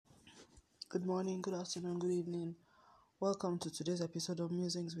Good morning, good afternoon, good evening. Welcome to today's episode of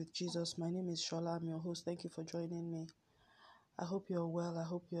Musings with Jesus. My name is Shola. I'm your host. Thank you for joining me. I hope you're well. I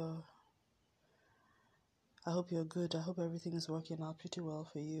hope you're good. I hope everything is working out pretty well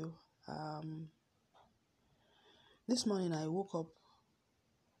for you. This morning I woke up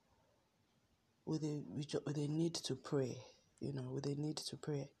with a need to pray. With a need to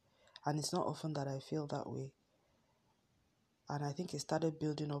pray, and it's not often that I feel that way. And I think it started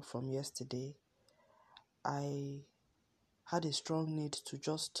building up from yesterday. I had a strong need to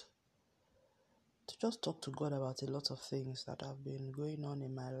just talk to God about a lot of things that have been going on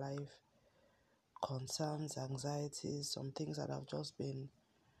in my life, concerns, anxieties, some things that have just been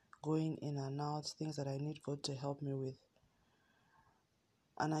going in and out, things that I need God to help me with.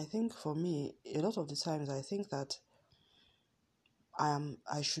 And I think for me, a lot of the times I think that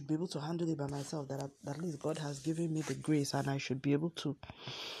I should be able to handle it by myself, that at least God has given me the grace and I should be able to.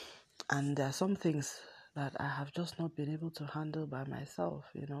 And there are some things that I have just not been able to handle by myself,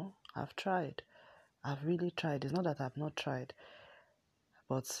 I've tried. I've really tried. It's not that I've not tried,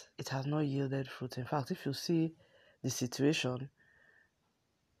 but it has not yielded fruit. In fact, if you see the situation,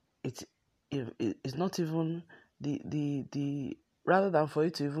 it's not even the rather than for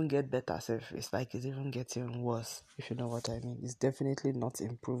it to even get better self, it's like it's even getting worse, if you know what I mean. It's definitely not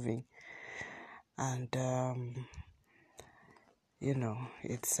improving. And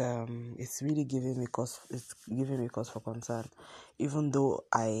it's really giving me cause for concern, even though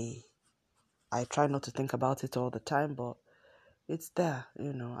I try not to think about it all the time, but it's there,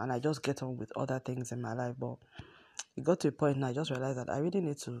 and I just get on with other things in my life. But it got to a point and I just realized that I really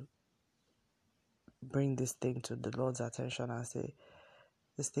need to bring this thing to the Lord's attention and say,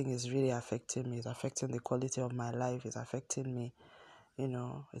 this thing is really affecting me. It's affecting the quality of my life. It's affecting me.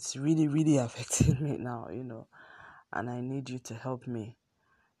 It's really, really affecting me now, and I need you to help me.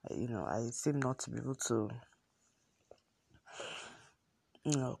 I seem not to be able to,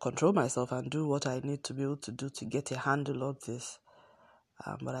 control myself and do what I need to be able to do to get a handle of this.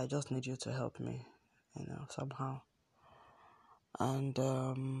 But I just need you to help me, somehow. And,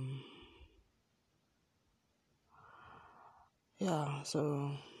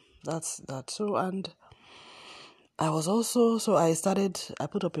 so that's that. So, and I was also, I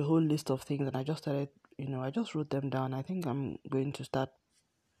put up a whole list of things and I just started, I just wrote them down. I think I'm going to start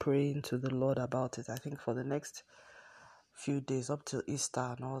praying to the Lord about it. I think for the next few days up till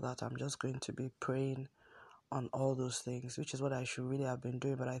Easter and all that, I'm just going to be praying on all those things, which is what I should really have been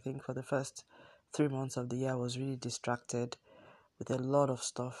doing. But I think for the first 3 months of the year, I was really distracted with a lot of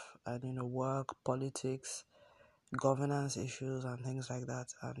stuff and, work, politics, governance issues and things like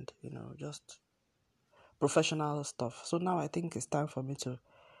that. And, just professional stuff. So now I think it's time for me to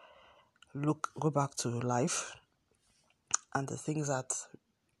go back to life and the things that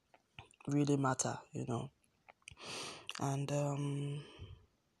really matter, And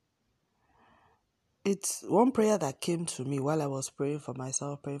it's one prayer that came to me while I was praying for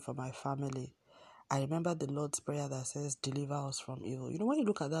myself, praying for my family. I remember the Lord's Prayer that says, deliver us from evil. When you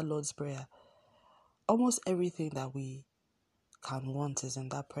look at that Lord's Prayer, almost everything that we can want is in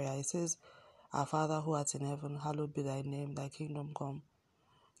that prayer. It says, our Father who art in heaven, hallowed be thy name, thy kingdom come.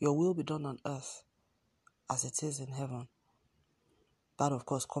 Your will be done on earth as it is in heaven. That, of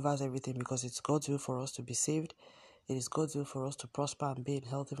course, covers everything because it's God's will for us to be saved. It is God's will for us to prosper and be in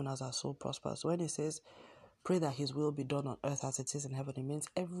health even as our soul prospers. So when it says, pray that his will be done on earth as it is in heaven, it means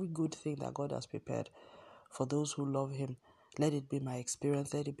every good thing that God has prepared for those who love him. Let it be my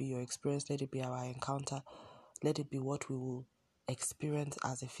experience. Let it be your experience. Let it be our encounter. Let it be what we will experience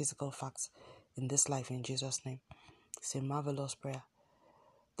as a physical fact in this life in Jesus' name. It's a marvelous prayer.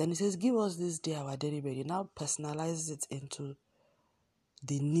 Then it says, give us this day our daily bread. It now personalizes it into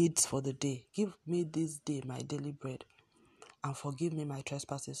the needs for the day. Give me this day my daily bread and forgive me my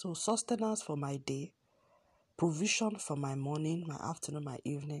trespasses. So sustenance for my day, provision for my morning, my afternoon, my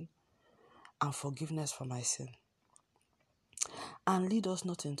evening, and forgiveness for my sin. And lead us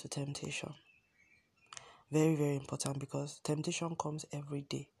not into temptation. Very, very important, because temptation comes every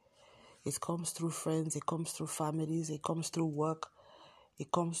day. It comes through friends, it comes through families, it comes through work,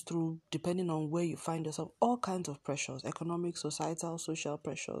 it comes through, depending on where you find yourself, all kinds of pressures, economic, societal, social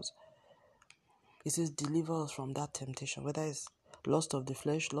pressures. It says, deliver us from that temptation, whether it's lust of the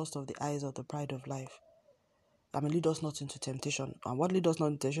flesh, lust of the eyes, or the pride of life. Lead us not into temptation. And what lead us not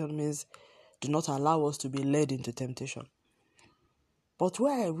into temptation means, do not allow us to be led into temptation. But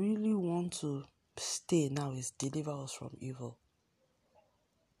where I really want to stay now is deliver us from evil.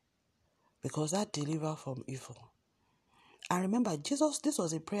 Because that deliver from evil. And remember, this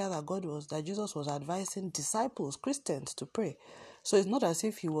was a prayer that Jesus was advising disciples, Christians, to pray. So it's not as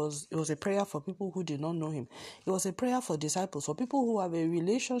if it was a prayer for people who did not know him. It was a prayer for disciples, for people who have a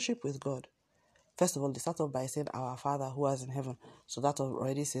relationship with God. First of all, they start off by saying, Our Father who is in heaven. So that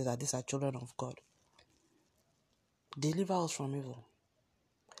already says that these are children of God. Deliver us from evil.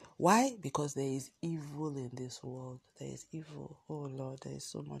 Why? Because there is evil in this world. There is evil. Oh Lord, there is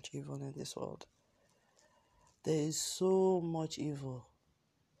so much evil in this world. There is so much evil.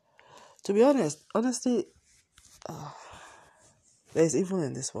 To be honest, honestly, there is evil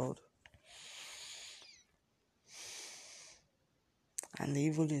in this world. And the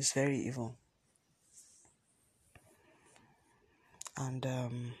evil is very evil. And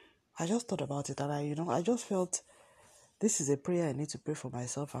I just thought about it, and I just felt this is a prayer I need to pray for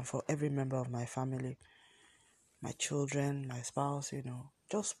myself and for every member of my family, my children, my spouse,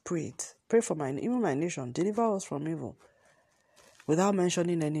 Just pray it. Pray for even my nation. Deliver us from evil. Without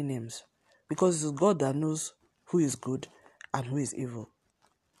mentioning any names. Because it's God that knows who is good and who is evil.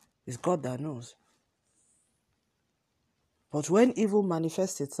 It's God that knows. But when evil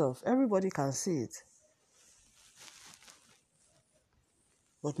manifests itself, everybody can see it.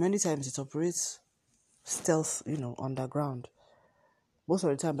 But many times it operates stealth, underground. Most of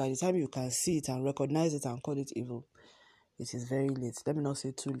the time, by the time you can see it and recognize it and call it evil, it is very late. Let me not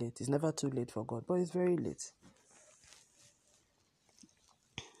say too late. It's never too late for God, but it's very late.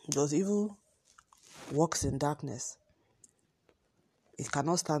 Because evil walks in darkness. It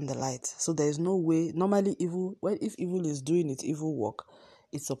cannot stand the light. So there is no way. Normally, if evil is doing its evil work,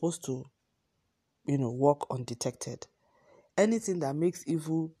 it's supposed to, walk undetected. Anything that makes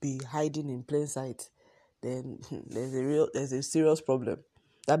evil be hiding in plain sight, then there's a serious problem.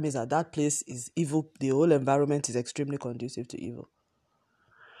 That means that place is evil. The whole environment is extremely conducive to evil.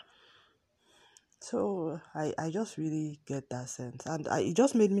 So I just really get that sense. And it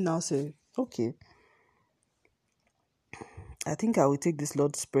just made me now say, okay, I think I will take this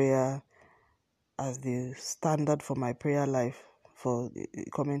Lord's Prayer as the standard for my prayer life for the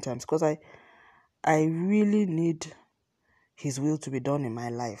coming times. Because I really need His will to be done in my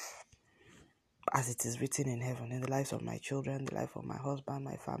life, as it is written in heaven, in the lives of my children, the life of my husband,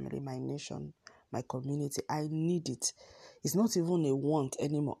 my family, my nation, my community. I need it. It's not even a want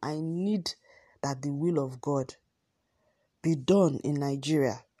anymore. I need that the will of God be done in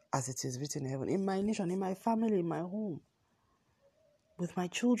Nigeria as it is written in heaven, in my nation, in my family, in my home, with my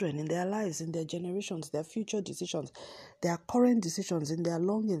children, in their lives, in their generations, their future decisions, their current decisions, in their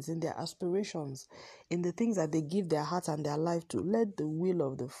longings, in their aspirations, in the things that they give their heart and their life to. Let the will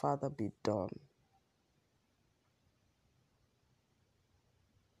of the Father be done.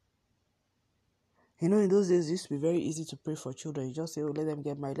 In those days, it used to be very easy to pray for children. You just say, let them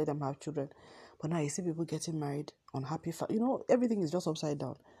get married, let them have children. But now you see people getting married, unhappy. Everything is just upside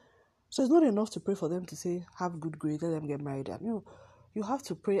down. So it's not enough to pray for them to say, have good grades, let them get married. And, you have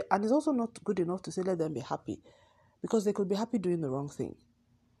to pray. And it's also not good enough to say, let them be happy. Because they could be happy doing the wrong thing.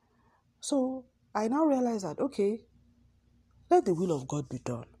 So I now realize that, okay, let the will of God be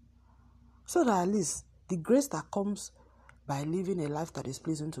done. So that at least the grace that comes by living a life that is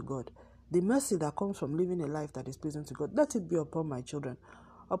pleasing to God, the mercy that comes from living a life that is pleasing to God, let it be upon my children,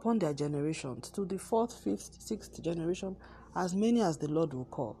 upon their generations, to the 4th, 5th, 6th generation, as many as the Lord will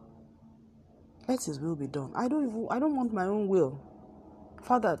call. Let His will be done. I don't want my own will.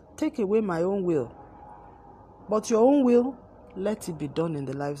 Father, take away my own will. But your own will, let it be done in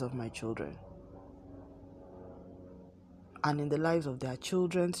the lives of my children. And in the lives of their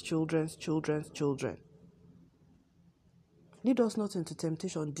children's children's children's children. Lead us not into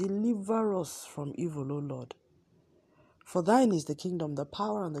temptation. Deliver us from evil, O Lord. For thine is the kingdom, the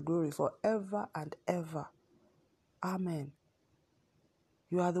power, and the glory forever and ever. Amen.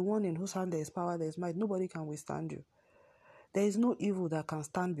 You are the one in whose hand there is power, there is might. Nobody can withstand you. There is no evil that can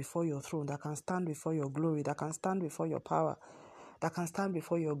stand before your throne, that can stand before your glory, that can stand before your power, that can stand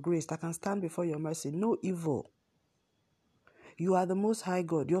before your grace, that can stand before your mercy. No evil. You are the Most High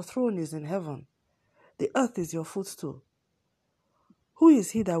God. Your throne is in heaven. The earth is your footstool. Who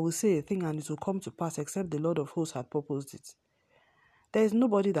is he that will say a thing and it will come to pass except the Lord of hosts had purposed it? There is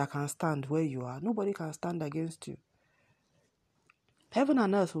nobody that can stand where you are. Nobody can stand against you. Heaven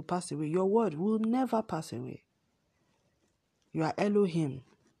and earth will pass away. Your word will never pass away. You are Elohim,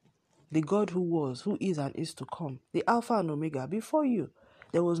 the God who was, who is and is to come, the Alpha and Omega. Before you,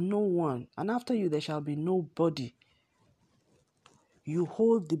 there was no one, and after you, there shall be nobody. You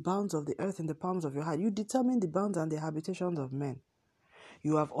hold the bounds of the earth in the palms of your hand. You determine the bounds and the habitations of men.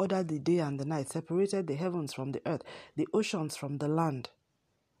 You have ordered the day and the night, separated the heavens from the earth, the oceans from the land.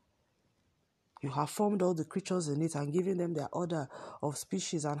 You have formed all the creatures in it and given them their order of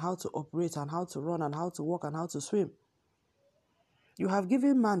species and how to operate and how to run and how to walk and how to swim. You have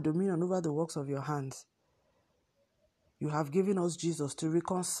given man dominion over the works of your hands. You have given us Jesus to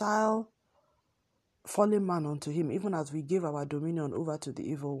reconcile fallen man unto him, even as we gave our dominion over to the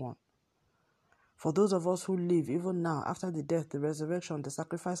evil one. For those of us who live even now, after the death, the resurrection, the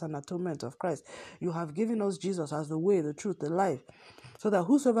sacrifice and atonement of Christ, you have given us Jesus as the way, the truth, the life, so that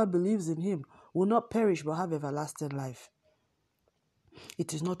whosoever believes in him will not perish but have everlasting life.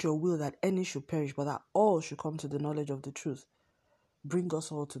 It is not your will that any should perish, but that all should come to the knowledge of the truth. Bring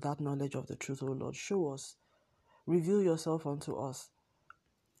us all to that knowledge of the truth, O Lord. Show us. Reveal yourself unto us.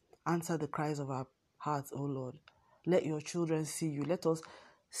 Answer the cries of our hearts, O Lord. Let your children see you. Let us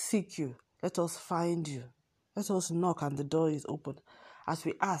seek you. Let us find you. Let us knock and the door is open. As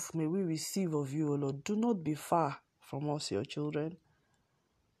we ask, may we receive of you, O Lord. Do not be far from us, your children.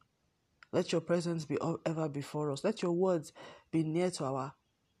 Let your presence be ever before us. Let your words be near to our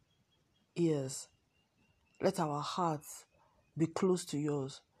ears. Let our hearts be close to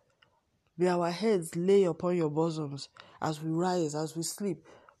yours. May our heads lay upon your bosoms as we rise, as we sleep,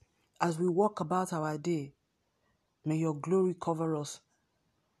 as we walk about our day. May your glory cover us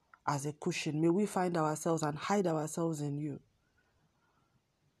as a cushion. May we find ourselves and hide ourselves in you.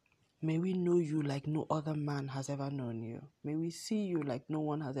 May we know you like no other man has ever known you. May we see you like no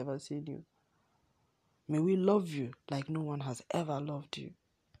one has ever seen you. May we love you like no one has ever loved you.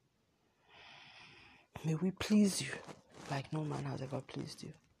 May we please you like no man has ever pleased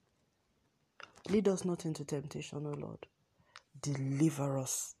you. Lead us not into temptation, O Lord. Deliver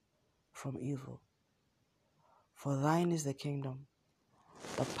us from evil. For thine is the kingdom,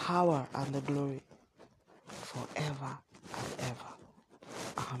 the power and the glory, forever and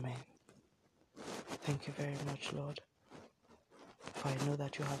ever. Amen. Thank you very much, Lord. For I know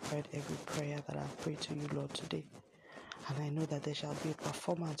that you have heard every prayer that I've prayed to you, Lord, today. And I know that there shall be a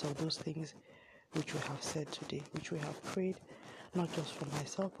performance of those things which we have said today, which we have prayed, not just for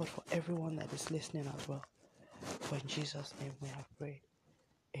myself, but for everyone that is listening as well. For in Jesus' name we have prayed.